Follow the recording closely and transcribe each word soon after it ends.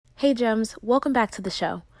Hey Gems, welcome back to the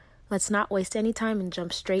show. Let's not waste any time and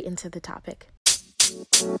jump straight into the topic.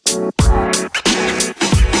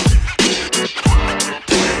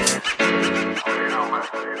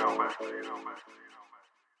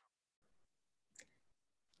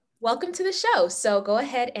 Welcome to the show. So go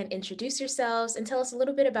ahead and introduce yourselves and tell us a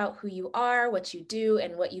little bit about who you are, what you do,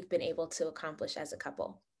 and what you've been able to accomplish as a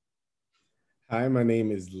couple. Hi, my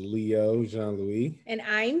name is Leo Jean-Louis, And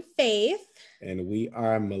I'm Faith. and we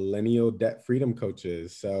are millennial debt freedom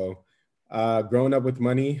coaches. So, growing up with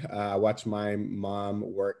money, I watched my mom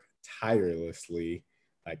work tirelessly,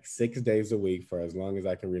 like 6 days a week for as long as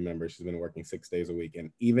I can remember. She's been working 6 days a week,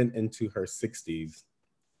 and even into her 60s,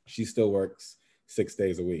 she still works 6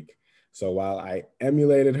 days a week. So while I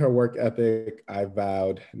emulated her work ethic, I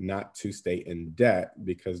vowed not to stay in debt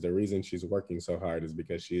because the reason she's working so hard is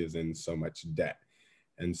because she is in so much debt.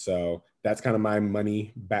 And so that's kind of my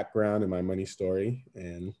money background and my money story.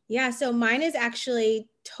 And yeah, so mine is actually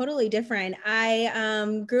totally different.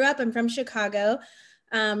 I grew up, I'm from Chicago.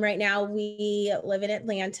 Right now we live in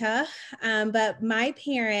Atlanta. But my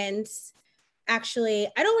parents actually,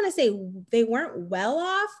 I don't want to say they weren't well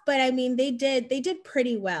off, but I mean they did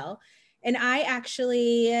pretty well. And I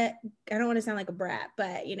actually, I don't want to sound like a brat,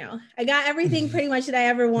 but I got everything pretty much that I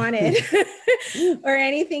ever wanted or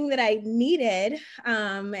anything that I needed.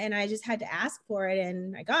 And I just had to ask for it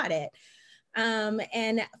and I got it.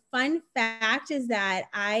 And fun fact is that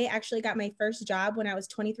I actually got my first job when I was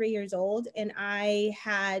 23 years old, and I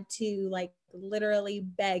had to like literally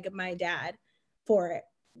beg my dad for it,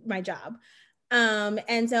 my job.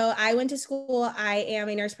 And so I went to school. I am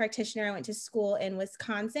a nurse practitioner. I went to school in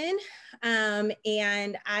Wisconsin.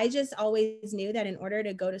 And I just always knew that in order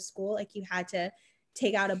to go to school, like you had to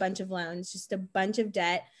take out a bunch of loans, just a bunch of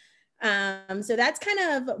debt. So that's kind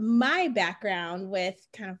of my background with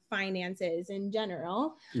kind of finances in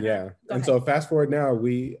general. yeah. Go And ahead. so fast forward now,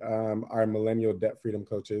 we are millennial debt freedom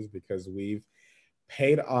coaches because we've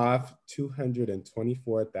paid off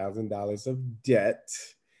 $224,000 of debt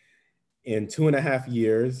in 2.5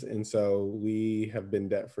 years. And so we have been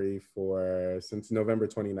debt free for since November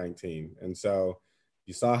 2019. And so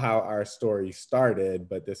you saw how our story started,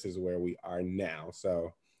 but this is where we are now.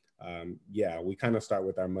 So yeah, we kind of start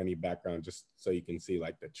with our money background just so you can see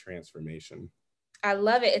like the transformation. I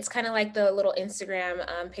love it. It's kind of like the little Instagram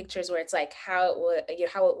pictures where it's like how it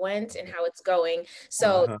went and how it's going.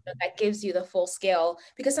 So Uh-huh. that gives you the full scale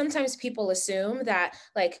because sometimes people assume that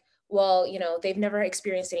like, well, they've never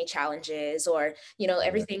experienced any challenges or, Yeah.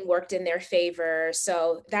 everything worked in their favor.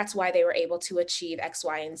 So that's why they were able to achieve X,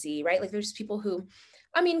 Y, and Z, right? Like there's people who,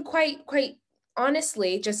 I mean, quite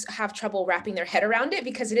honestly just have trouble wrapping their head around it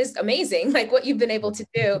because it is amazing. Like what you've been able to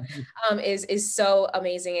do is so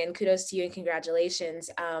amazing, and kudos to you and congratulations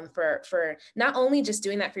for not only just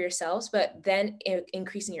doing that for yourselves, but then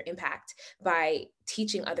increasing your impact by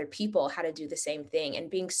teaching other people how to do the same thing and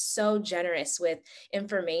being so generous with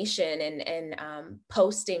information and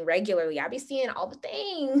posting regularly. I be seeing all the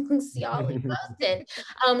things y'all be posting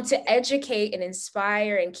to educate and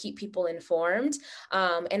inspire and keep people informed.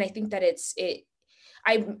 And I think that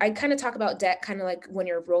I kind of talk about debt kind of like when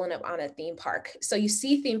you're rolling up on a theme park. So you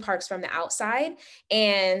see theme parks from the outside,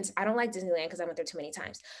 and I don't like Disneyland because I went there too many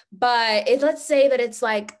times. But let's say that it's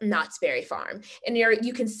like Knott's Berry Farm, and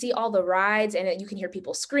you can see all the rides, and you can hear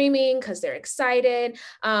people screaming because they're excited.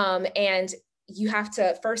 And you have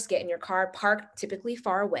to first get in your car, park typically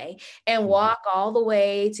far away, and walk all the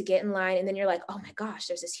way to get in line. And then you're like, oh my gosh,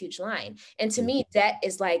 there's this huge line. And to me, debt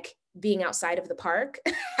is like being outside of the park,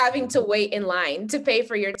 having to wait in line to pay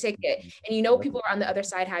for your ticket. And people are on the other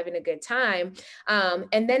side having a good time.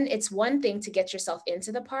 And then it's one thing to get yourself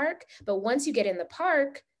into the park, but once you get in the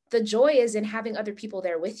park, the joy is in having other people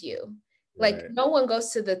there with you. Like Right. no one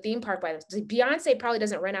goes to the theme park by themselves. Beyonce probably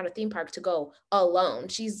doesn't rent out a theme park to go alone.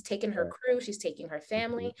 She's taking her Right. crew, she's taking her Mhm.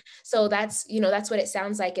 family. So that's what it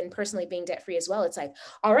sounds like. And personally being debt free as well, it's like,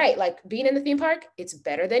 all right, like being in the theme park, it's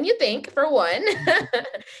better than you think for one.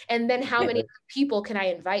 And then how many Right. people can I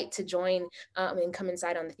invite to join and come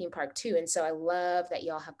inside on the theme park too? And so I love that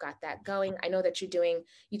y'all have got that going. I know that you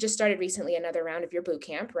just started recently another round of your boot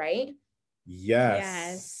camp, right?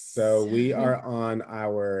 Yes. So Yes. we are on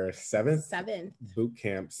our seventh Seventh. boot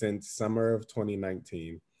camp since summer of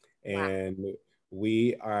 2019. Wow. And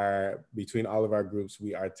we are, between all of our groups,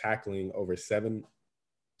 we are tackling over $7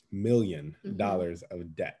 million Mm-hmm.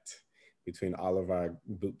 of debt between all of our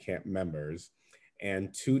boot camp members.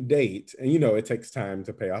 And to date, and it takes time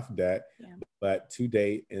to pay off debt, Yeah. but to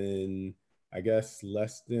date, in I guess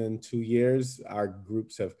less than 2 years, our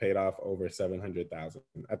groups have paid off over 700,000.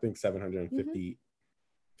 I think seven hundred Mm-hmm.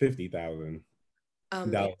 fifty thousand.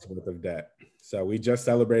 dollars worth of debt. So we just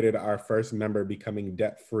celebrated our first member becoming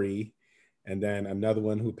debt free, and then another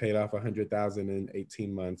one who paid off 100,000 in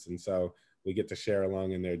 18 months. And so we get to share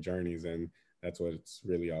along in their journeys, and that's what it's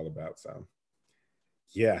really all about. So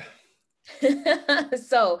yeah.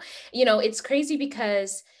 So, it's crazy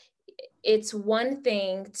because it's one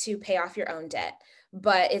thing to pay off your own debt,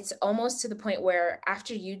 but it's almost to the point where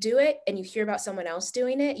after you do it and you hear about someone else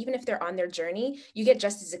doing it, even if they're on their journey, you get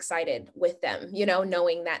just as excited with them,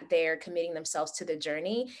 knowing that they're committing themselves to the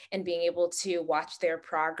journey and being able to watch their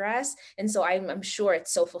progress. And so I'm sure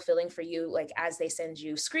it's so fulfilling for you, like as they send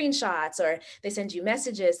you screenshots or they send you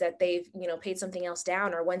messages that they've, paid something else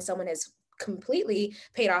down, or when someone has completely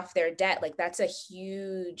paid off their debt. Like that's a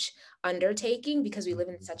huge undertaking because we live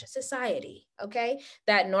in such a society, okay,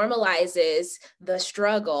 that normalizes the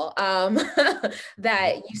struggle,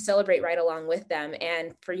 that you celebrate right along with them.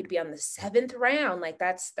 And for you to be on the 7th round, like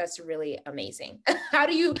that's really amazing. How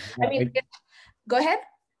do you, go ahead.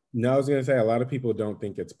 No, I was going to say a lot of people don't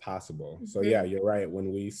think it's possible. So yeah, you're right.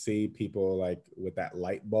 When we see people like with that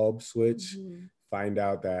light bulb switch, find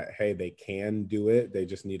out that, hey, they can do it, they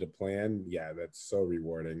just need a plan. Yeah, that's so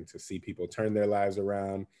rewarding to see people turn their lives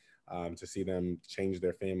around, to see them change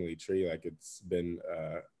their family tree. Like it's been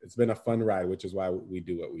a fun ride, which is why we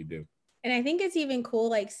do what we do. And I think it's even cool,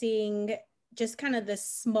 like seeing just kind of the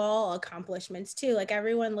small accomplishments too. Like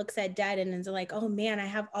everyone looks at debt and is like, oh man, I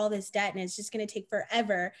have all this debt and it's just going to take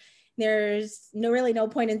forever. There's really no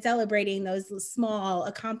point in celebrating those small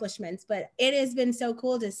accomplishments, but it has been so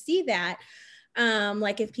cool to see that.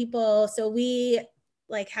 Like if people, so we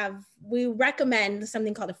recommend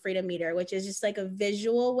something called a freedom meter, which is just like a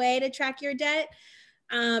visual way to track your debt.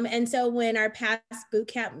 And so when our past boot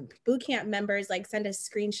camp members like send us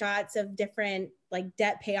screenshots of different like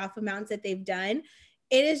debt payoff amounts that they've done,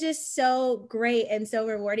 it is just so great and so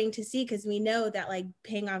rewarding to see, because we know that like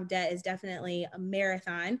paying off debt is definitely a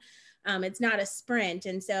marathon. It's not a sprint.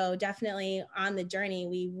 And so definitely on the journey,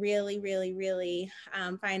 we really, really, really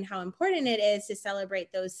find how important it is to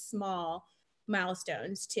celebrate those small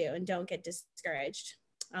milestones too, and don't get discouraged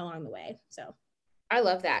along the way. So I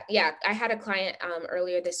love that. Yeah. I had a client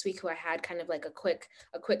earlier this week who I had kind of like a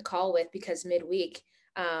quick call with, because midweek,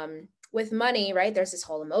 with money, right, there's this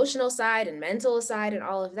whole emotional side and mental side and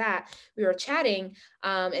all of that. We were chatting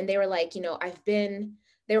and they were like,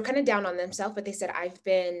 they were kind of down on themselves, but they said, I've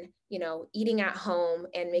been, eating at home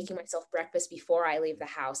and making myself breakfast before I leave the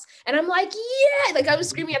house. And I'm like, yeah, like I was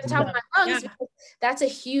screaming at the top of my lungs, because that's a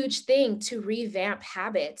huge thing, to revamp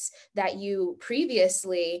habits that you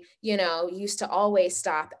previously, used to always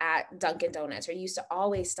stop at Dunkin' Donuts or used to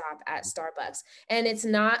always stop at Starbucks. And it's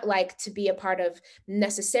not like to be a part of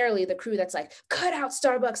necessarily the crew that's like, cut out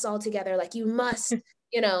Starbucks altogether. Like you must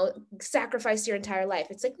sacrifice your entire life.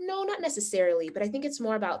 It's like, no, not necessarily, but I think it's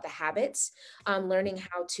more about the habits, learning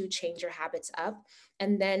how to change your habits up,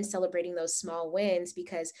 and then celebrating those small wins,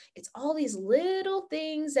 because it's all these little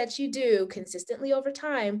things that you do consistently over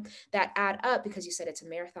time that add up, because you said it's a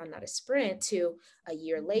marathon, not a sprint, to a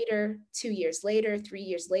year later, 2 years later, 3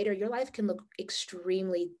 years later, your life can look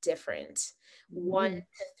extremely different. 1 to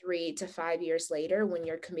 3 to 5 years later, when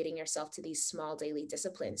you're committing yourself to these small daily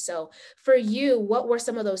disciplines. So for you, what were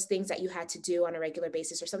some of those things that you had to do on a regular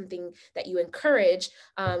basis, or something that you encourage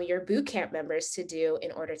your boot camp members to do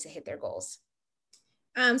in order to hit their goals?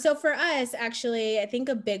 So for us, actually, I think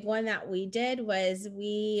a big one that we did was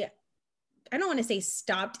I don't want to say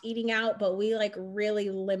stopped eating out, but we like really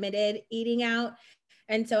limited eating out.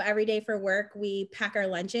 And so every day for work, we pack our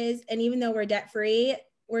lunches. And even though we're debt free,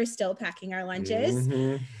 we're still packing our lunches.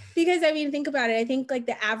 Because I mean, think about it. I think like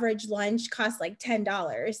the average lunch costs like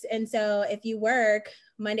 $10. And so if you work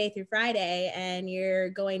Monday through Friday and you're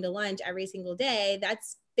going to lunch every single day,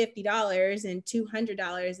 that's $50 and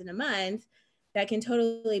 $200 in a month that can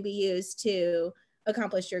totally be used to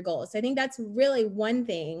accomplish your goals. So I think that's really one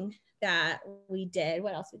thing that we did.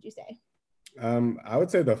 What else would you say? I would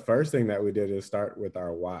say the first thing that we did is start with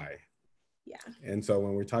our why. Yeah. And so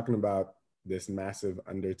when we're talking about this massive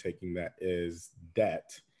undertaking that is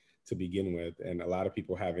debt to begin with, and a lot of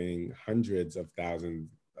people having hundreds of thousands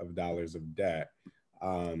of dollars of debt,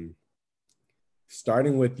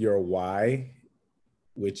 starting with your why,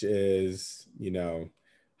 which is,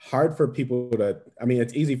 hard for people to,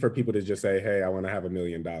 it's easy for people to just say, hey, I want to have $1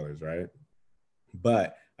 million, right?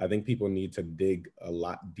 But I think people need to dig a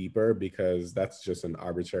lot deeper, because that's just an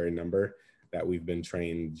arbitrary number that we've been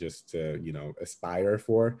trained just to, aspire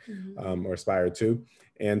for, or aspire to.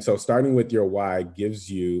 And so starting with your why gives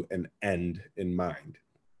you an end in mind,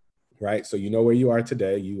 right? So you know where you are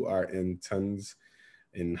today. You are in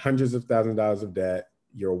hundreds of thousands of dollars of debt.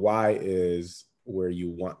 Your why is, where you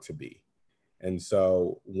want to be. And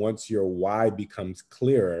so once your why becomes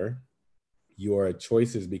clearer, your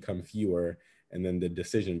choices become fewer, and then the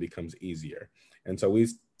decision becomes easier. And so we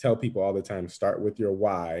tell people all the time, start with your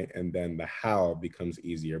why, and then the how becomes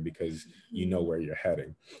easier because you know where you're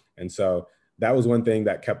heading. And so that was one thing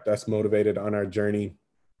that kept us motivated on our journey,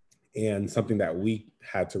 and something that we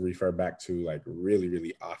had to refer back to like really,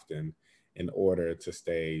 really often in order to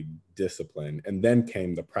stay disciplined. And then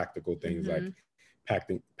came the practical things like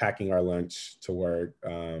packing our lunch to work.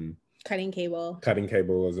 Cutting cable. Cutting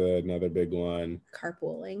cable was another big one.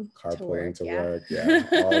 Carpooling to work. Yeah.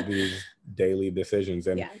 All these daily decisions.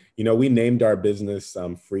 And, you know, we named our business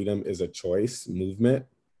Freedom is a Choice Movement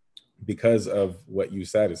because of what you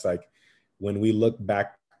said. It's like when we look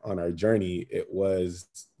back on our journey, it was,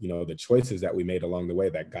 you know, the choices that we made along the way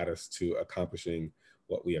that got us to accomplishing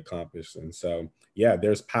what we accomplished. And so, yeah,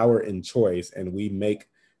 there's power in choice, and we make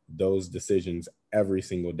those decisions every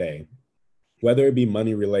single day, whether it be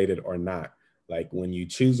money related or not. Like when you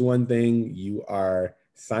choose one thing, you are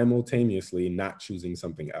simultaneously not choosing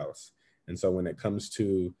something else. And so when it comes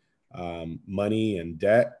to money and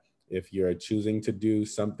debt, if you're choosing to do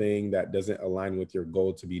something that doesn't align with your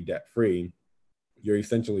goal to be debt free, you're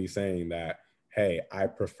essentially saying that, hey, I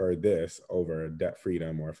prefer this over debt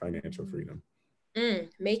freedom or financial freedom.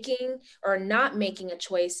 Making or not making a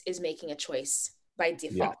choice is making a choice by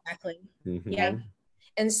default. Yeah, exactly. Yeah.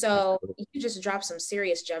 And so you just dropped some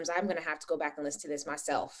serious gems. I'm going to have to go back and listen to this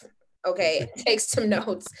myself. Okay. Take some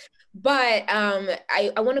notes. But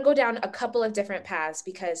I want to go down a couple of different paths,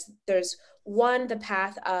 because there's one, the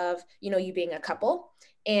path of, you know, you being a couple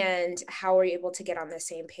and how are you able to get on the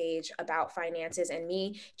same page about finances. And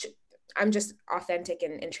me, I'm just authentic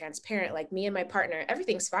and transparent. Like me and my partner,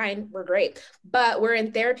 everything's fine. We're great, but we're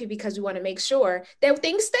in therapy because we want to make sure that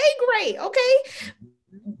things stay great. Okay.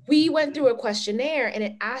 We went through a questionnaire and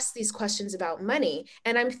it asked these questions about money.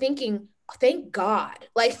 And I'm thinking, thank God,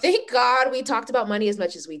 we talked about money as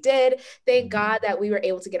much as we did. Thank God that we were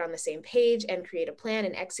able to get on the same page and create a plan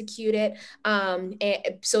and execute it. And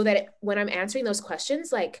so that when I'm answering those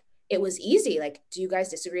questions, like, it was easy. Like, do you guys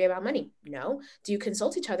disagree about money? No. Do you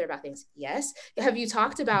consult each other about things? Yes. Have you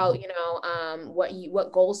talked about, you know,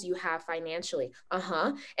 what goals you have financially?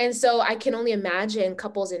 And so I can only imagine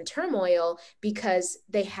couples in turmoil because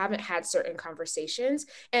they haven't had certain conversations.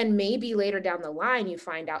 And maybe later down the line, you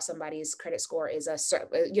find out somebody's credit score is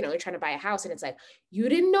you know, you're trying to buy a house and it's like, you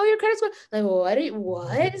didn't know your credit score? Like, what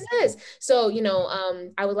is this? So, you know,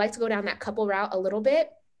 I would like to go down that couple route a little bit.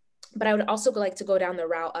 But I would also like to go down the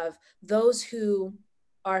route of those who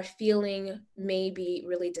are feeling maybe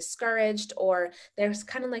really discouraged, or there's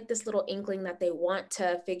kind of like this little inkling that they want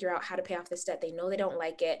to figure out how to pay off this debt. They know they don't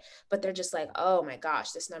like it, but they're just like, oh my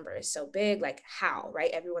gosh, this number is so big. Like, how,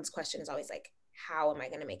 right? Everyone's question is always like, how am I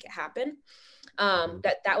going to make it happen?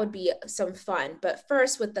 That would be some fun. But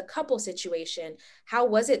first, with the couple situation, how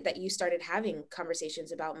was it that you started having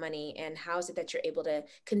conversations about money, and how is it that you're able to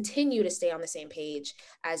continue to stay on the same page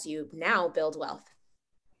as you now build wealth?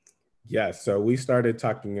 Yeah, so we started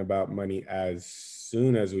talking about money as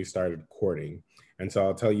soon as we started courting. And so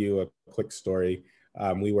I'll tell you a quick story.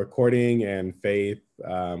 We were courting, and Faith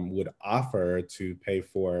would offer to pay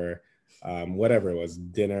for whatever it was,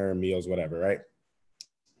 dinner, meals, whatever, right?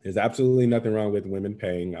 There's absolutely nothing wrong with women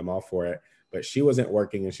paying. I'm all for it. But she wasn't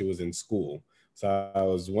working and she was in school. So I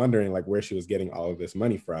was wondering like where she was getting all of this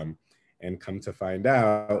money from. And come to find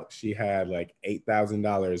out, she had like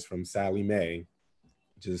 $8,000 from Sallie Mae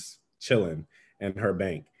just chilling in her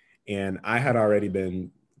bank. And I had already been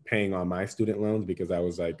paying on my student loans because I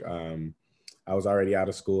was like, I was already out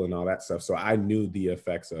of school and all that stuff. So I knew the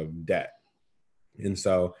effects of debt. And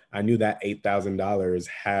so I knew that $8,000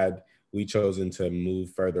 had we chosen to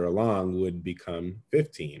move further along would become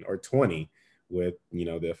 15 or 20 with, you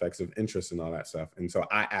know, the effects of interest and all that stuff. And so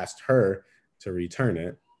I asked her to return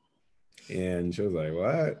it, and she was like,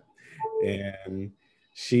 what? And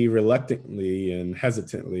she reluctantly and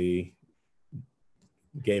hesitantly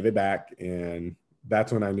gave it back. And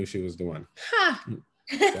that's when I knew she was the one.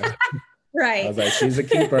 So, right. I was like, she's a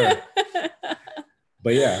keeper.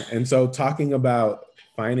 But yeah. And so talking about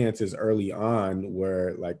finances early on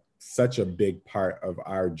were like such a big part of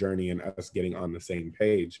our journey and us getting on the same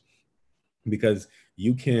page, because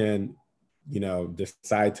you can, you know,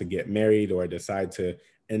 decide to get married or decide to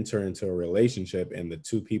enter into a relationship, and the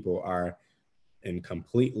two people are in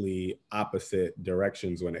completely opposite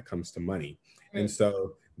directions when it comes to money. And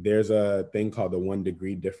so there's a thing called the 1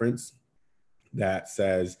 degree difference that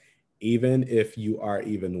says, even if you are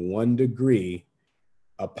even 1 degree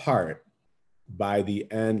apart, by the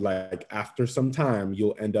end, like after some time,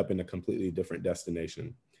 you'll end up in a completely different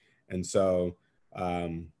destination. And so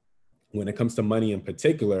when it comes to money in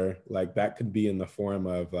particular, like that could be in the form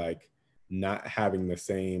of like not having the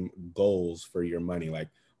same goals for your money. Like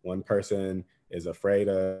one person is afraid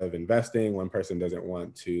of investing, one person doesn't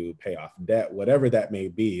want to pay off debt, whatever that may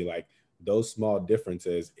be. Like those small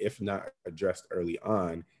differences, if not addressed early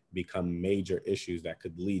on, become major issues that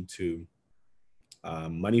could lead to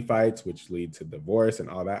money fights, which lead to divorce and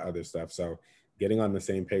all that other stuff. So getting on the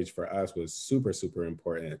same page for us was super, super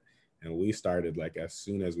important. And we started like as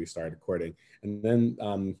soon as we started courting. And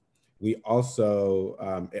then we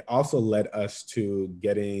also, it also led us to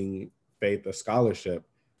getting Faith a scholarship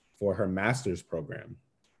for her master's program.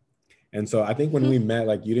 And so I think when we met,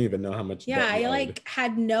 like you didn't even know how much. Yeah, I like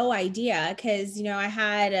had no idea because, you know, I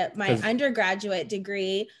had my undergraduate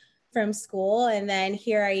degree from school, and then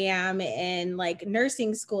here I am in like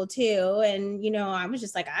nursing school too. And, you know, I was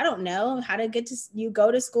just like, I don't know how to get to, you go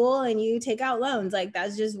to school and you take out loans. Like,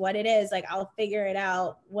 that's just what it is. Like, I'll figure it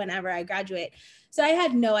out whenever I graduate. So I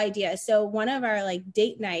had no idea. So one of our like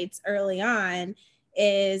date nights early on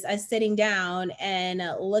is us sitting down and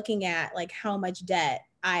looking at like how much debt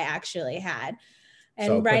I actually had and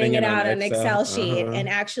so writing it out on an Excel sheet and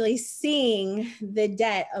actually seeing the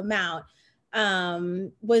debt amount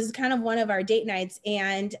was kind of one of our date nights.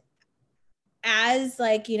 And as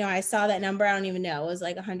like, you know, I saw that number, I don't even know, it was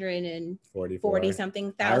like 140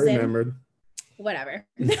 something thousand. I remembered. Whatever.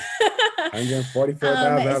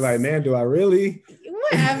 144,000. I was like, man, do I really?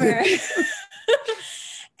 Whatever.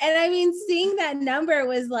 And I mean, seeing that number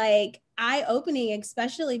was like eye-opening,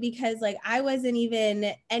 especially because like I wasn't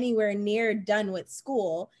even anywhere near done with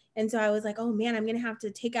school. And so I was like, oh man, I'm going to have to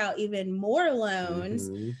take out even more loans.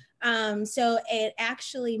 So it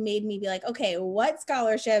actually made me be like, okay, what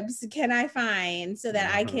scholarships can I find so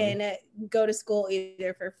that I can go to school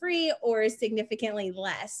either for free or significantly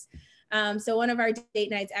less? So one of our date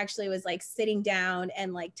nights actually was like sitting down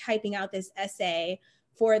and like typing out this essay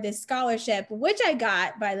for this scholarship, which I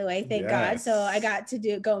got, by the way, thank God. So I got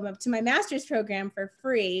to go up to my master's program for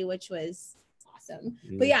free, which was awesome.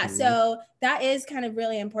 But yeah, so that is kind of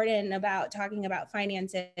really important about talking about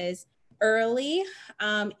finances early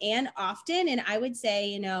and often. And I would say,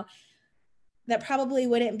 you know, that probably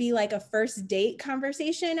wouldn't be like a first date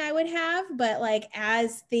conversation I would have, but like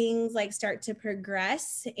as things like start to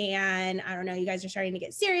progress and I don't know, you guys are starting to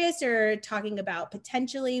get serious or talking about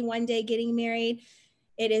potentially one day getting married,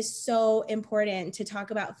 it is so important to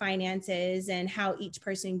talk about finances and how each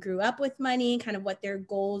person grew up with money, kind of what their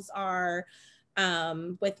goals are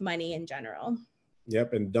with money in general.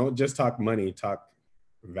 Yep. And don't just talk money, talk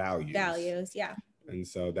values. Values, yeah. And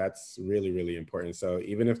so that's really, really important. So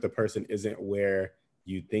even if the person isn't where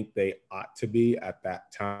you think they ought to be at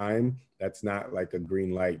that time, that's not like a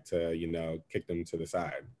green light to, you know, kick them to the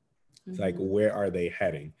side. It's like, where are they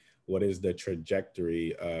heading? What is the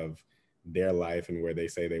trajectory of their life and where they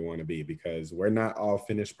say they want to be? Because we're not all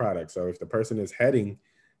finished products. So if the person is heading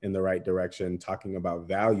in the right direction, talking about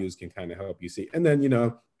values can kind of help you see. And then, you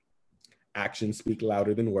know, actions speak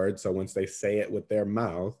louder than words. So once they say it with their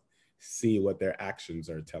mouth, see what their actions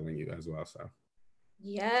are telling you as well. So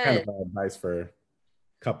yeah, kind of advice for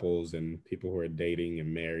couples and people who are dating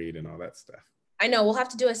and married and all that stuff. I know we'll have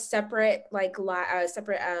to do a separate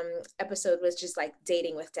episode with just like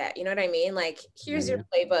dating with debt. You know what I mean? Like, here's your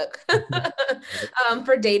playbook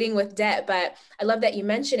for dating with debt. But I love that you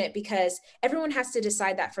mention it because everyone has to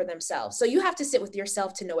decide that for themselves. So you have to sit with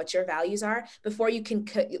yourself to know what your values are before you can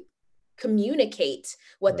communicate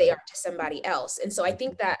what they are to somebody else. And so I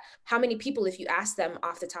think that how many people, if you ask them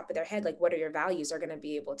off the top of their head, like, what are your values, are going to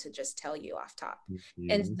be able to just tell you off top.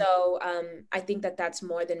 And so I think that that's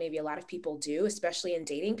more than maybe a lot of people do, especially in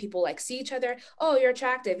dating. People like see each other. Oh, you're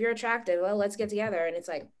attractive. Well, let's get together. And it's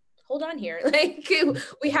like, hold on here. Like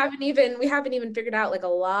we haven't even figured out like a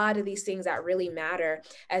lot of these things that really matter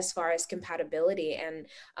as far as compatibility and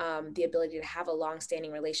the ability to have a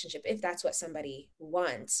long-standing relationship if that's what somebody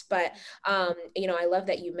wants. But you know, I love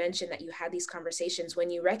that you mentioned that you had these conversations when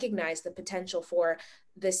you recognize the potential for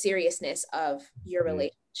the seriousness of your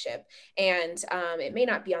relationship. And it may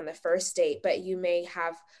not be on the first date, but you may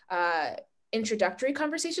have introductory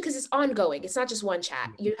conversation because it's ongoing. It's not just one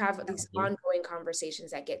chat. You have these ongoing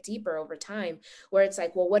conversations that get deeper over time where it's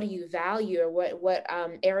like, well, what do you value, or what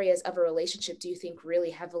areas of a relationship do you think really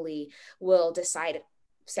heavily will decide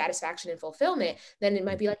satisfaction and fulfillment? Then it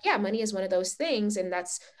might be like, yeah, money is one of those things. And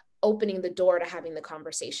that's opening the door to having the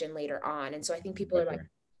conversation later on. And so I think people are like,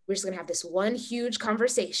 we're just going to have this one huge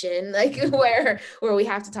conversation, like where we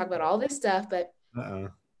have to talk about all this stuff, but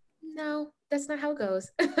no, that's not how it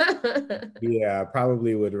goes. Yeah, I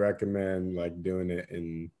probably would recommend like doing it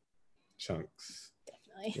in chunks,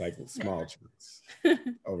 Definitely. like small chunks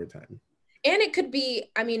over time. And it could be,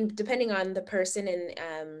 I mean, depending on the person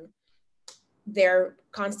and their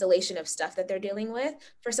constellation of stuff that they're dealing with.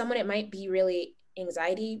 For someone, it might be really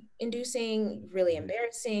anxiety inducing, really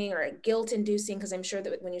embarrassing, or guilt inducing, because I'm sure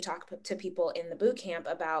that when you talk to people in the boot camp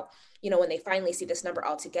about, when they finally see this number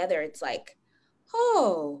all together, it's like,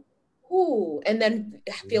 oh, ooh, and then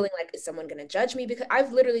feeling like, is someone going to judge me? Because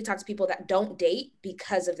I've literally talked to people that don't date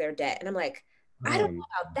because of their debt, and I'm like, I don't know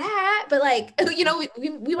about that, but like,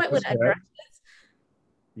 we might want to address this.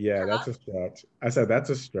 Yeah, that's a stretch. I said that's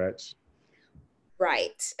a stretch.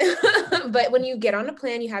 Right. But when you get on a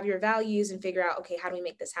plan, you have your values and figure out, okay, how do we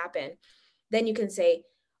make this happen? Then you can say,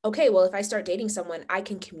 okay, well, if I start dating someone, I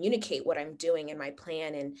can communicate what I'm doing and my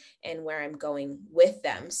plan and where I'm going with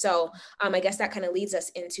them. So I guess that kind of leads us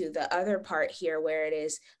into the other part here, where it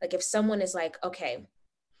is like, if someone is like, okay,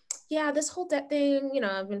 yeah, this whole debt thing,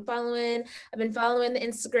 I've been following the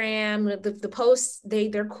Instagram, the posts,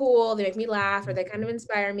 they're cool, they make me laugh, or they kind of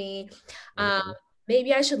inspire me.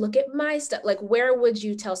 Maybe I should look at my stuff. Like, where would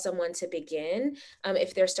you tell someone to begin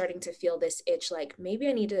if they're starting to feel this itch? Like, maybe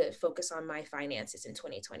I need to focus on my finances in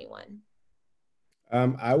 2021.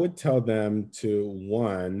 I would tell them to,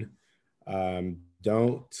 one,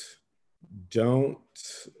 don't,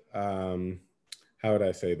 how would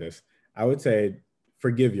I say this? I would say,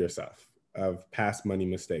 forgive yourself of past money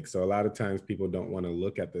mistakes. So a lot of times people don't want to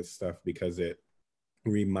look at this stuff because it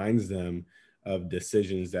reminds them of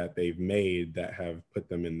decisions that they've made that have put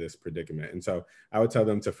them in this predicament. And so I would tell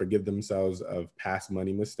them to forgive themselves of past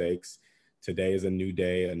money mistakes. Today is a new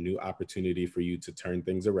day, a new opportunity for you to turn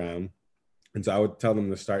things around. And so I would tell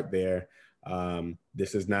them to start there.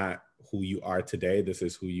 This is not who you are today. This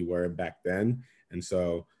is who you were back then. And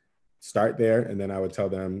so start there. And then I would tell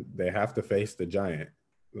them they have to face the giant.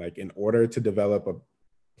 Like, in order to develop a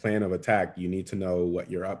plan of attack, you need to know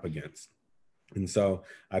what you're up against. And so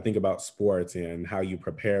I think about sports and how you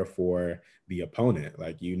prepare for the opponent.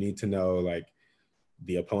 Like, you need to know like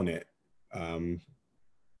the opponent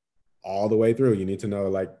all the way through. You need to know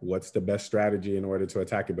like what's the best strategy in order to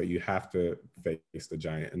attack it, but you have to face the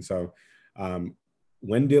giant. And so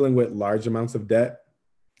when dealing with large amounts of debt,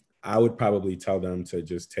 I would probably tell them to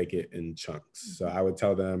just take it in chunks. So I would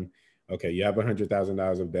tell them, okay, you have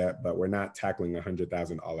 $100,000 of debt, but we're not tackling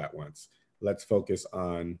 100,000 all at once. Let's focus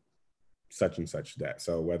on such and such debt.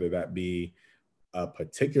 So whether that be a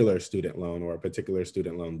particular student loan or a particular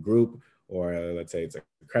student loan group, or let's say it's a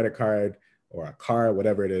credit card or a car,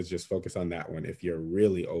 whatever it is, just focus on that one if you're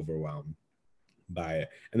really overwhelmed by it.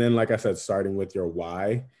 And then, like I said, starting with your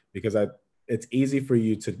why, because it's easy for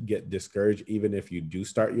you to get discouraged even if you do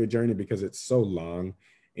start your journey, because it's so long.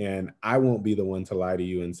 And I won't be the one to lie to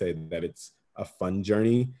you and say that it's a fun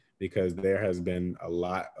journey, because there has been a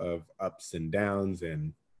lot of ups and downs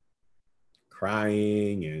and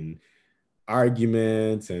crying and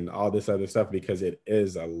arguments and all this other stuff, because it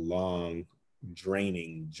is a long,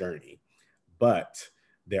 draining journey. But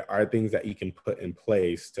there are things that you can put in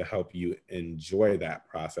place to help you enjoy that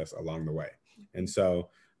process along the way. And so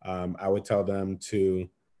I would tell them to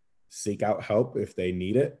seek out help if they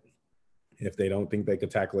need it. If they don't think they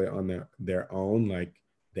could tackle it on their own, like,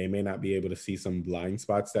 they may not be able to see some blind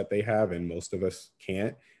spots that they have, and most of us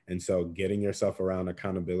can't. And so getting yourself around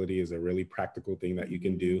accountability is a really practical thing that you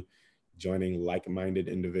can do. Joining like-minded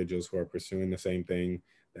individuals who are pursuing the same thing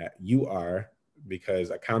that you are, because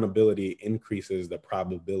accountability increases the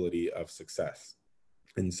probability of success.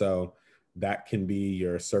 And so that can be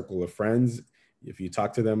your circle of friends. If you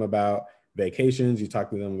talk to them about vacations, you talk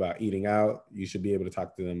to them about eating out, you should be able to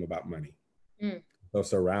talk to them about money. So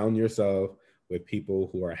surround yourself with people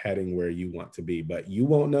who are heading where you want to be, but you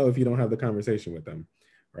won't know if you don't have the conversation with them,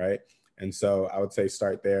 right? And so I would say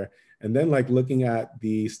start there. And then, like, looking at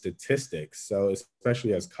the statistics. So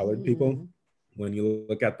especially as colored people, when you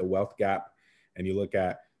look at the wealth gap and you look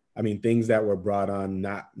at, things that were brought on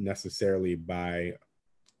not necessarily by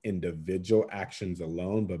individual actions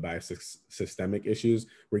alone, but by systemic issues,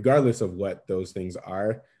 regardless of what those things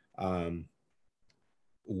are,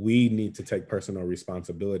 we need to take personal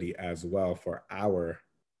responsibility as well for our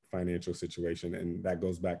financial situation. And that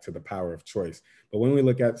goes back to the power of choice. But when we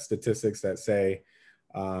look at statistics that say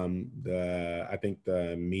I think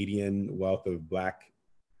the median wealth of Black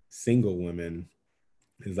single women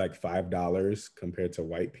is like $5 compared to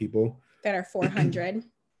white people that are $400.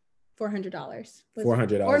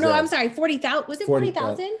 $400. Or no, yeah. I'm sorry, 40,000. Was it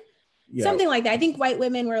 40,000? Yeah. Something like that. I think white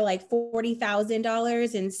women were like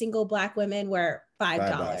 $40,000 and single Black women were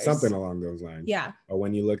 $5. something along those lines. Yeah. Or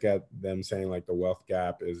when you look at them saying like the wealth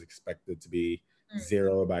gap is expected to be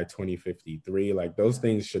 0 by 2053, like those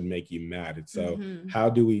things should make you mad. And so how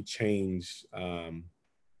do we change the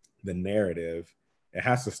narrative? It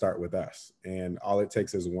has to start with us, and all it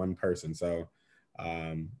takes is one person. So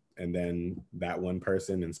and then that one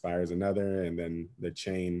person inspires another, and then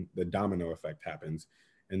the domino effect happens.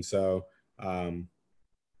 And so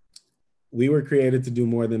we were created to do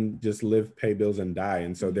more than just live, pay bills, and die.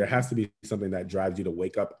 And so there has to be something that drives you to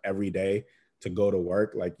wake up every day to go to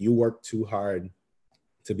work. Like, you work too hard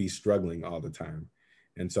to be struggling all the time.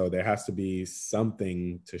 And so there has to be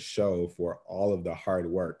something to show for all of the hard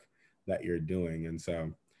work that you're doing. And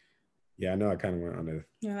so, yeah, I know I kind of went on a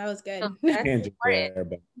Yeah, that was good. tangent there,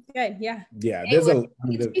 but good. Yeah. There's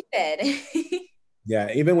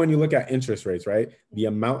yeah, even when you look at interest rates, right? The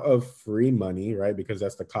amount of free money, right? Because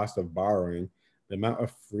that's the cost of borrowing, the amount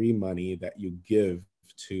of free money that you give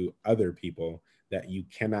to other people that you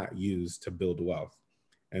cannot use to build wealth.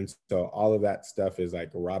 And so all of that stuff is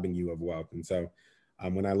like robbing you of wealth. And so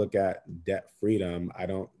when I look at debt freedom, I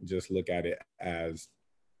don't just look at it as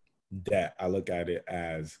debt. I look at it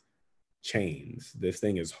as chains. This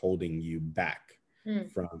thing is holding you back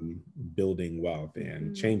from building wealth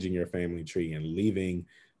and changing your family tree and leaving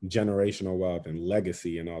generational wealth and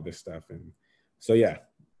legacy and all this stuff. And so, yeah,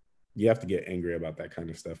 you have to get angry about that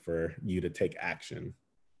kind of stuff for you to take action.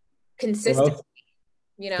 Consistently,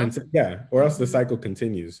 or else the cycle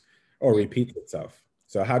continues or repeats itself.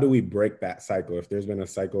 So how do we break that cycle? If there's been a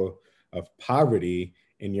cycle of poverty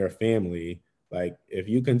in your family, like if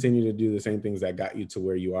you continue to do the same things that got you to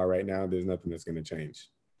where you are right now, there's nothing that's going to change.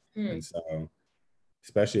 And so,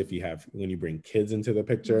 especially when you bring kids into the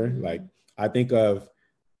picture, like I think of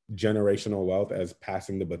generational wealth as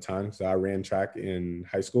passing the baton. So I ran track in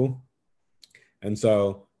high school. And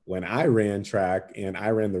so when I ran track and I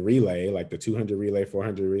ran the relay, like the 200 relay,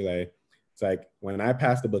 400 relay, it's like when I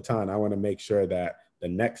pass the baton, I want to make sure that the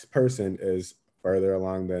next person is further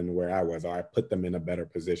along than where I was, or I put them in a better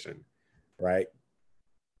position, right,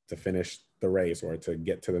 to finish the race or to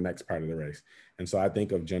get to the next part of the race. And so I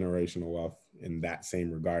think of generational wealth in that same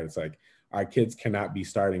regard. It's like our kids cannot be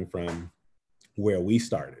starting from where we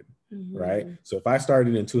started, right? So if I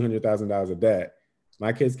started in $200,000 of debt,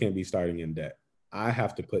 my kids can't be starting in debt. I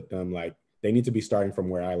have to put them, like, they need to be starting from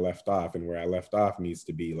where I left off, and where I left off needs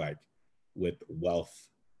to be like with wealth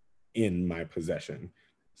in my possession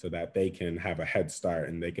so that they can have a head start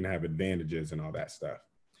and they can have advantages and all that stuff.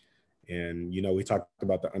 And, you know, we talked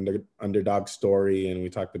about the underdog story, and we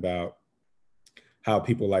talked about how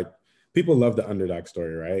people love the underdog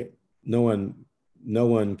story, right? No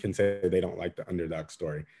one can say they don't like the underdog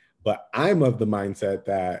story, but I'm of the mindset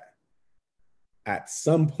that at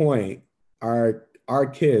some point our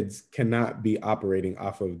kids cannot be operating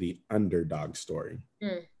off of the underdog story,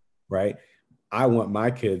 right? I want my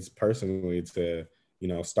kids personally to, you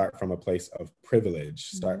know, start from a place of privilege,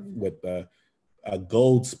 start with a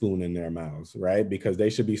gold spoon in their mouths, right? Because they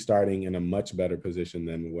should be starting in a much better position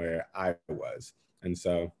than where I was. And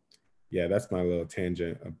so, yeah, that's my little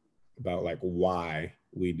tangent about like why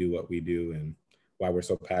we do what we do and why we're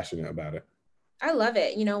so passionate about it. I love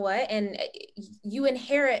it. You know what? And you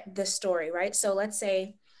inherit the story, right? So let's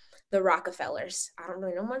say the Rockefellers. I don't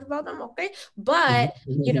really know much about them, okay? But,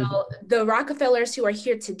 you know, the Rockefellers who are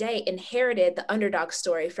here today inherited the underdog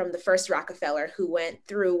story from the first Rockefeller, who went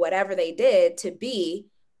through whatever they did to be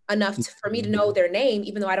enough for me to know their name,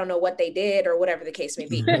 even though I don't know what they did or whatever the case may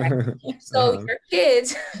be. Right? So your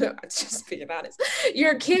kids, just being honest,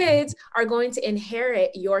 your kids are going to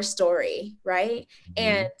inherit your story, right?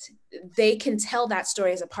 And they can tell that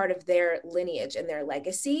story as a part of their lineage and their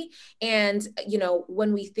legacy. And, you know,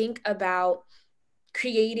 when we think about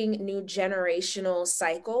creating new generational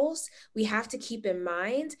cycles, we have to keep in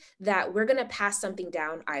mind that we're going to pass something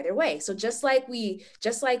down either way. So just like we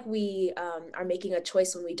are making a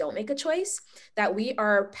choice when we don't make a choice, that we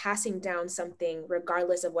are passing down something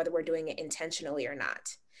regardless of whether we're doing it intentionally or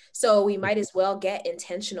not. So we might as well get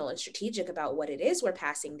intentional and strategic about what it is we're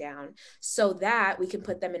passing down so that we can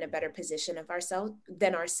put them in a better position of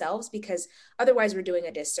ourselves, because otherwise we're doing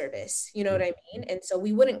a disservice. You know what I mean? And so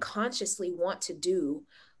we wouldn't consciously want to do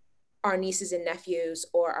our nieces and nephews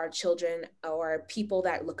or our children or people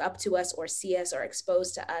that look up to us or see us or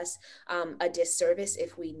exposed to us a disservice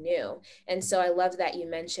if we knew. And so I love that you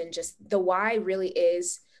mentioned just the why really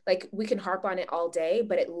is, like, we can harp on it all day,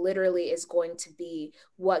 but it literally is going to be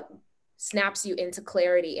what snaps you into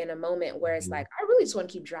clarity in a moment where it's like, I really just want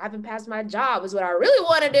to keep driving past my job is what I really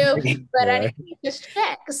want to do, but I need to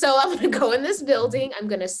check. So I'm going to go in this building. I'm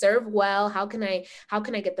going to serve well. How can I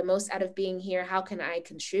get the most out of being here? How can I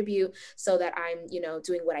contribute so that I'm,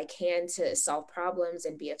 doing what I can to solve problems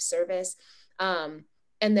and be of service? And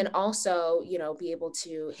then also, be able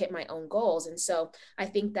to hit my own goals. And so I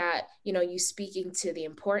think that, you speaking to the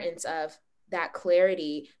importance of that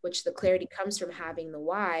clarity, which the clarity comes from having the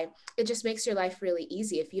why, it just makes your life really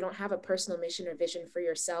easy. If you don't have a personal mission or vision for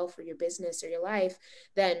yourself or your business or your life,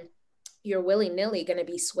 then you're willy-nilly going to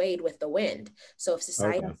be swayed with the wind. So if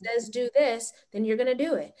society says do this, then you're going to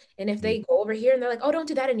do it. And if they go over here and they're like, oh, don't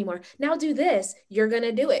do that anymore, now do this, you're going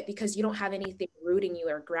to do it because you don't have anything rooting you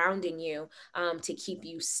or grounding you to keep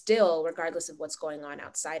you still, regardless of what's going on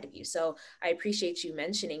outside of you. So I appreciate you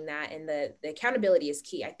mentioning that. And the accountability is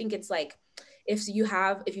key. I think it's like, if you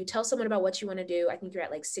tell someone about what you want to do, I think you're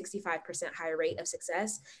at like 65% higher rate of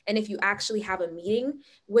success. And if you actually have a meeting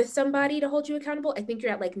with somebody to hold you accountable, I think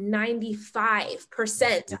you're at like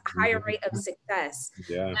 95% higher rate of success.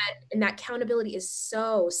 Yeah. And that accountability is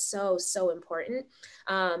so, so, so important.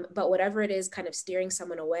 But whatever it is kind of steering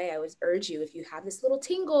someone away, I would urge you, if you have this little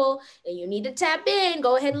tingle and you need to tap in,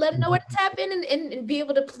 go ahead and let them know where to tap in and be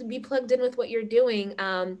able to be plugged in with what you're doing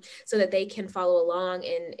so that they can follow along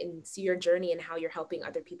and see your journey and how you're helping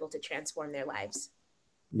other people to transform their lives.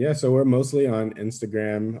 Yeah, so we're mostly on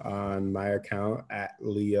Instagram on my account at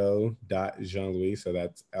leo.jeanlouis. So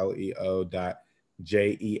that's LEO.JEAN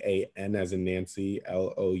as in Nancy,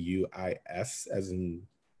 LOUIS as in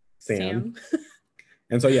Sam.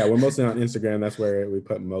 And so, yeah, we're mostly on Instagram. That's where we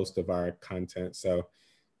put most of our content. So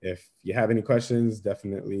if you have any questions,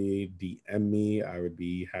 definitely DM me. I would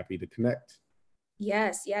be happy to connect.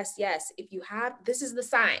 Yes, yes, yes. If you have, this is the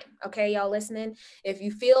sign, okay, y'all listening? If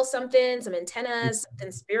you feel something, some antennas,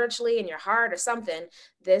 something spiritually in your heart or something,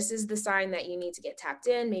 this is the sign that you need to get tapped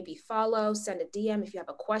in, maybe follow, send a DM. If you have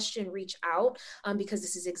a question, reach out because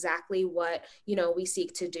this is exactly what, we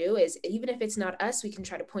seek to do is even if it's not us, we can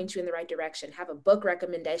try to point you in the right direction, have a book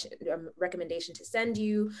recommendation to send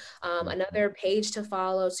you, another page to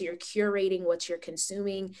follow. So you're curating what you're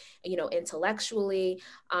consuming, intellectually.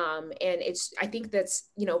 And I think that's,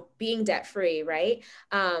 being debt free, right?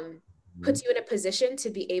 Puts you in a position to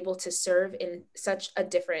be able to serve in such a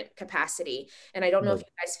different capacity. And I don't know if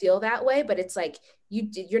you guys feel that way, but it's like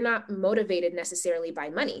you're not motivated necessarily by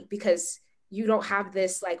money because you don't have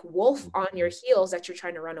this like wolf on your heels that you're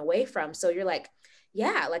trying to run away from. So you're like,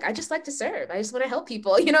 yeah, like I just like to serve. I just want to help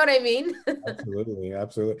people. You know what I mean? Absolutely.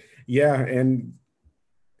 Absolutely. Yeah. And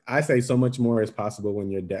I say so much more is possible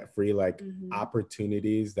when you're debt free, like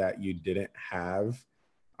opportunities that you didn't have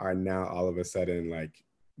are now all of a sudden like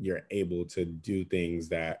you're able to do things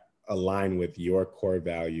that align with your core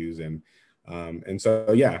values. And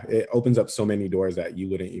so, yeah, it opens up so many doors that you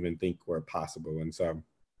wouldn't even think were possible. And so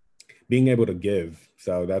being able to give,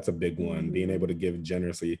 so that's a big one, being able to give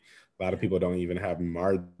generously. A lot of people don't even have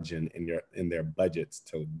margin in their budgets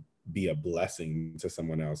to be a blessing to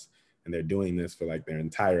someone else. And they're doing this for like their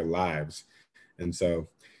entire lives. And so,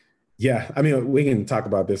 yeah, I mean, we can talk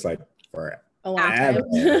about this like for a long time.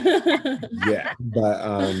 Yeah.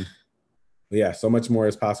 But yeah, so much more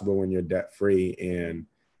is possible when you're debt free. And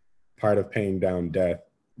part of paying down debt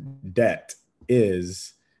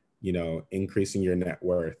is, increasing your net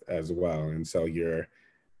worth as well. And so you're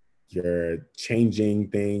changing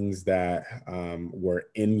things that were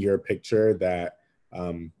in your picture that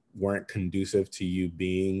weren't conducive to you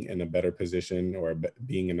being in a better position or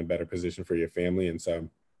being in a better position for your family. And so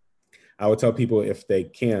I would tell people if they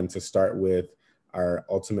can to start with our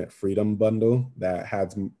Ultimate Freedom Bundle that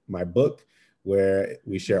has my book where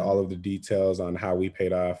we share all of the details on how we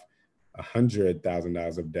paid off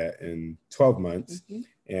 $100,000 of debt in 12 months.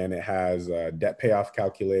 And it has a debt payoff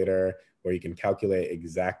calculator where you can calculate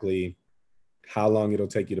exactly how long it'll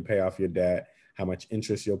take you to pay off your debt, how much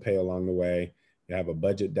interest you'll pay along the way. You have a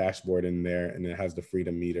budget dashboard in there, and it has the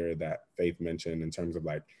freedom meter that Faith mentioned in terms of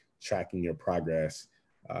like tracking your progress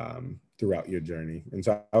throughout your journey. And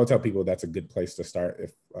so I would tell people that's a good place to start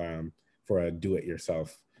if for a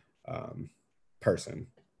do-it-yourself person.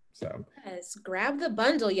 So yes, grab the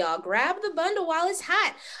bundle, y'all. Grab the bundle while it's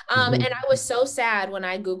hot. And I was so sad when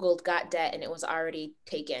I Googled got debt and it was already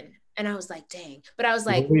taken. And I was like, dang. But I was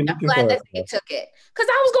like, I'm glad that they took it. Because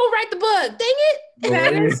I was going to write the book. Dang it.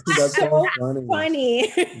 That is so funny.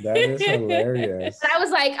 That is hilarious. And I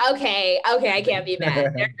was like, okay, I can't be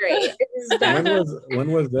mad. They're great.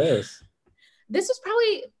 When was this? This was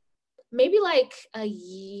probably maybe like a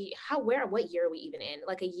year. What year are we even in?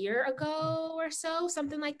 Like a year ago or so,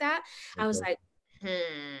 something like that. I was like,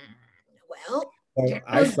 Well,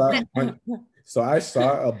 so I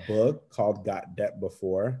saw a book called Got Debt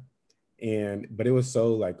Before, but it was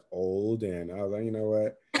so like old, and I was like, you know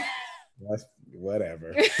what? That's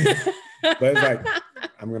whatever. But it's like,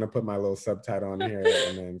 I'm gonna put my little subtitle on here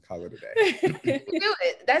and then call it a day. You do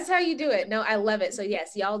it. That's how you do it. No, I love it. So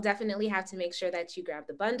yes, y'all definitely have to make sure that you grab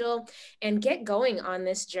the bundle and get going on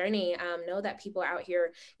this journey. Know that people out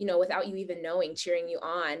here, without you even knowing, cheering you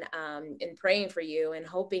on, and praying for you and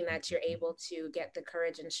hoping that you're able to get the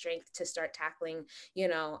courage and strength to start tackling,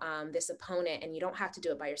 this opponent. And you don't have to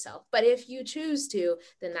do it by yourself. But if you choose to,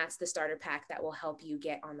 then that's the starter pack that will help you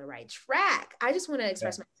get on the right track. I just want to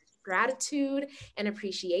express my gratitude and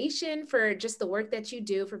appreciation for just the work that you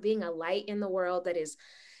do, for being a light in the world that is,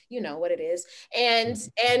 what it is, and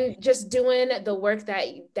just doing the work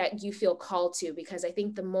that you feel called to, because I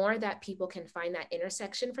think the more that people can find that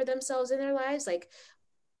intersection for themselves in their lives, like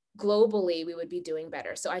globally, we would be doing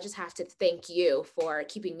better. So I just have to thank you for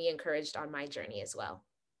keeping me encouraged on my journey as well.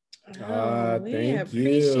 Thank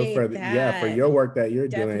you for for your work that you're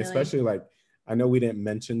doing, especially like, I know we didn't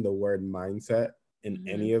mention the word mindset in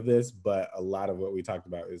any of this, but a lot of what we talked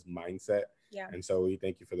about is mindset. Yeah. And so we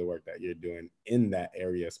thank you for the work that you're doing in that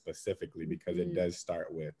area specifically, because it does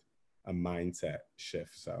start with a mindset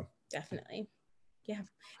shift. So definitely. Yeah.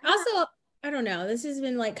 Also, I don't know, this has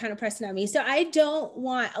been like kind of pressing on me. So I don't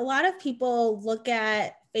want, a lot of people look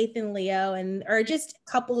at Faith and Leo or just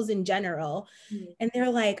couples in general, and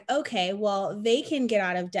they're like, okay, well, they can get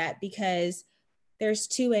out of debt because there's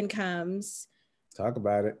 2 incomes. Talk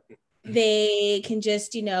about it. They can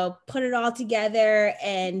just, put it all together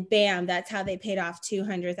and bam, that's how they paid off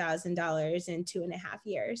 $200,000 in 2.5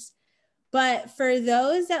 years. But for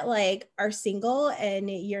those that like are single and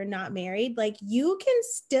you're not married, like you can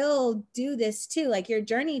still do this too. Like your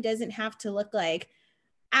journey doesn't have to look like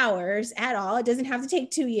ours at all. It doesn't have to take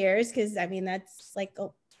 2 years, because I mean, that's like,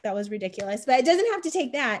 that was ridiculous, but it doesn't have to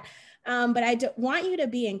take that. But I want you to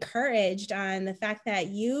be encouraged on the fact that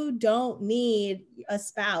you don't need a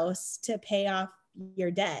spouse to pay off your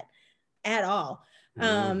debt at all.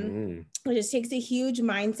 It just takes a huge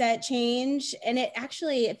mindset change. And it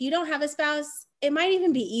actually, if you don't have a spouse, it might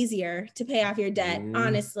even be easier to pay off your debt,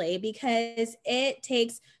 honestly, because it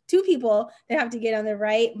takes 2 people that have to get on the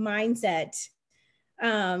right mindset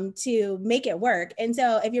to make it work. And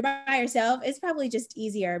so if you're by yourself, it's probably just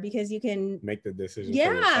easier because you can make the decision.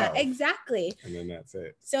 Yeah, exactly. And then that's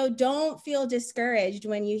it. So don't feel discouraged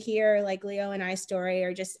when you hear like Leo and I's story,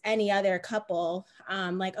 or just any other couple,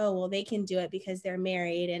 like, oh, well, they can do it because they're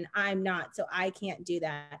married and I'm not, so I can't do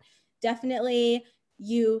that. Definitely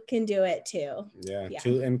you can do it too. Yeah.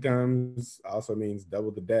 2 incomes also means double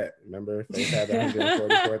the debt. Remember, Faith had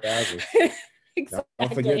 144,000. Exactly.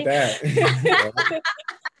 Don't forget that.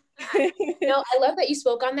 No, I love that you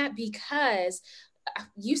spoke on that, because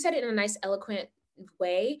you said it in a nice, eloquent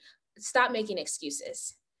way. Stop making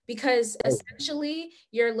excuses, because essentially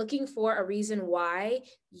you're looking for a reason why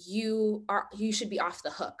you should be off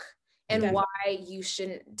the hook. And why you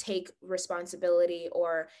shouldn't take responsibility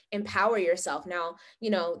or empower yourself. Now,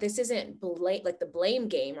 this isn't like the blame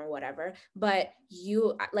game or whatever, but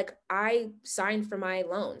I signed for my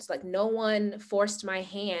loans. Like no one forced my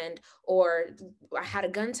hand or I had a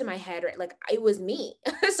gun to my head, or like it was me.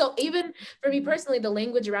 So even for me personally, the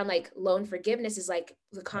language around like loan forgiveness is like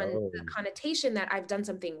the connotation that I've done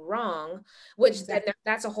something wrong, which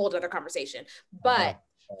that's a whole other conversation. But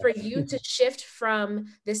for you to shift from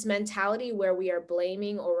this mentality where we are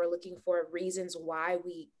blaming or we're looking for reasons why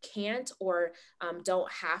we can't or don't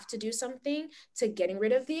have to do something, to getting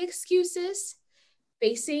rid of the excuses,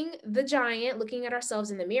 facing the giant, looking at ourselves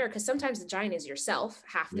in the mirror, because sometimes the giant is yourself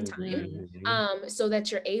half the time, so that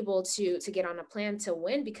you're able to get on a plan to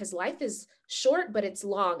win, because life is short, but it's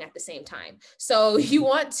long at the same time. So you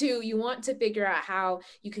want to figure out how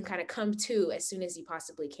you can kind of come to as soon as you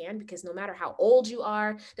possibly can, because no matter how old you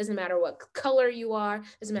are, doesn't matter what color you are,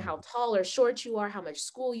 doesn't matter how tall or short you are, how much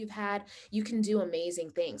school you've had, you can do amazing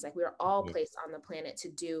things. Like we're all placed on the planet to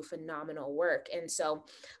do phenomenal work. And so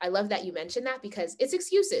I love that you mentioned that, because it's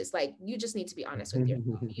excuses. Like you just need to be honest with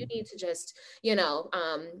yourself. You need to just,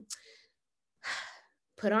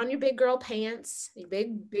 put on your big girl pants, your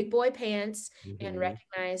big boy pants, and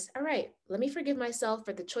recognize, all right, let me forgive myself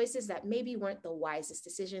for the choices that maybe weren't the wisest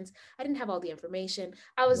decisions. I didn't have all the information.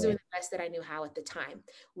 I was doing the best that I knew how at the time.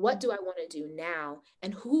 What do I want to do now?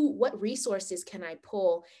 And what resources can I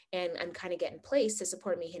pull and kind of get in place to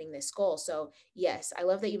support me hitting this goal? So yes, I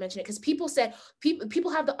love that you mentioned it, because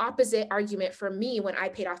people have the opposite argument for me when I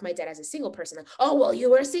paid off my debt as a single person. Like, oh, well,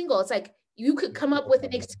 you were single. It's like, you could come up with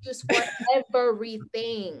an excuse for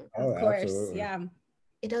everything. Of course. Absolutely. Yeah.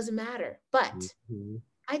 it doesn't matter. But Mm-hmm.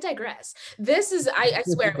 I digress. This is, I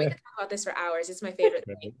swear, we could talk about this for hours. It's my favorite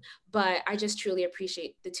thing. But I just truly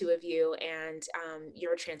appreciate the two of you and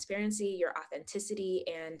your transparency, your authenticity,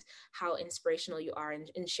 and how inspirational you are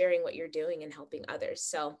in sharing what you're doing and helping others.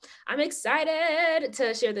 So I'm excited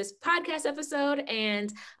to share this podcast episode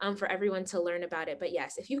and for everyone to learn about it. But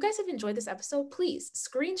yes, if you guys have enjoyed this episode, please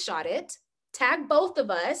screenshot it, tag both of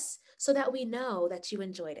us so that we know that you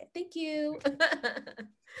enjoyed it. Thank you.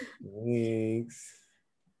 Thanks.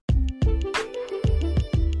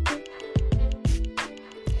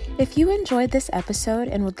 If you enjoyed this episode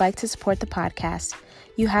and would like to support the podcast,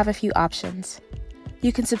 you have a few options.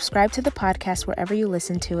 You can subscribe to the podcast wherever you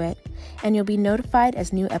listen to it, and you'll be notified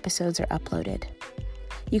as new episodes are uploaded.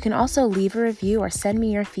 You can also leave a review or send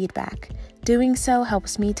me your feedback. Doing so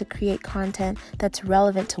helps me to create content that's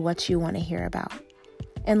relevant to what you want to hear about.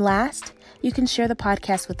 And last, you can share the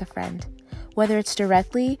podcast with a friend. Whether it's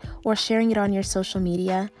directly or sharing it on your social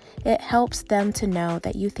media, it helps them to know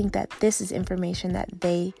that you think that this is information that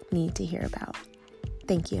they need to hear about.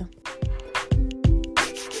 Thank you.